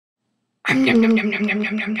Nom, nom, nom, nom, nom,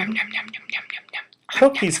 nom, nom, nom, nom, nom, nom, nom, nom.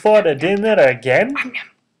 Cookies for the dinner again? Nom, nom.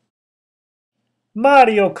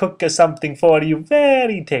 Mario cooked something for you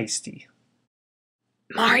very tasty.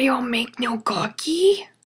 Mario make no cookie?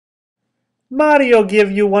 Mario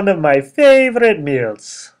give you one of my favorite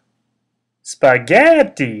meals.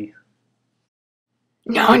 Spaghetti.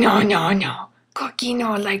 No, no, no, no. Cookie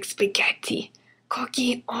no like spaghetti.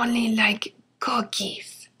 Cookie only like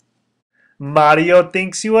cookies. Mario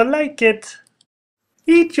thinks you will like it.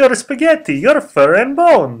 Eat your spaghetti, your fur and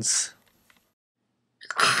bones.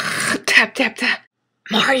 Tap, tap, tap.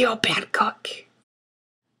 Mario bad cook.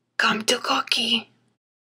 Come to Cookie.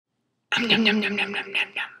 Nom, nom, nom, nom, nom, nom,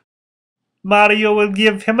 nom. Mario will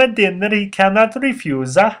give him a dinner he cannot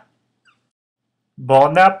refuse.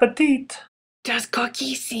 Bon appetit. Does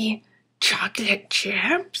Cookie see chocolate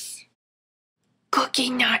chips? Cookie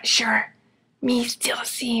not sure. Me still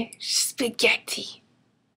see spaghetti.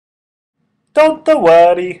 Don't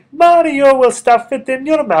worry, Mario will stuff it in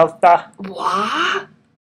your mouth. What?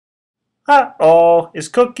 Uh-oh, is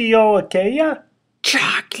Cookie okay?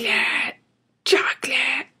 Chocolate.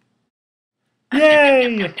 Chocolate.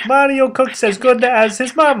 Yay! Mario cooks as good as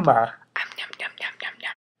his mama. Nom, nom, nom, nom,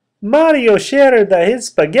 nom. Mario shared his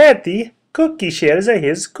spaghetti, Cookie shares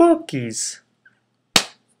his cookies.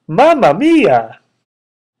 Mamma mia!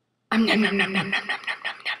 Nom, nom, nom, nom, nom, nom, nom,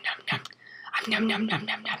 nom, nom, nom, nom. Nom, nom, nom,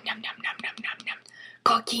 nom, nom, nom, nom, nom, nom, nom, nom.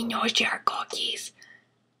 Cookie no share cookies.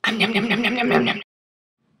 Nom, nom, nom, nom, nom, nom, nom.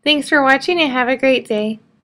 Thanks for watching and have a great day.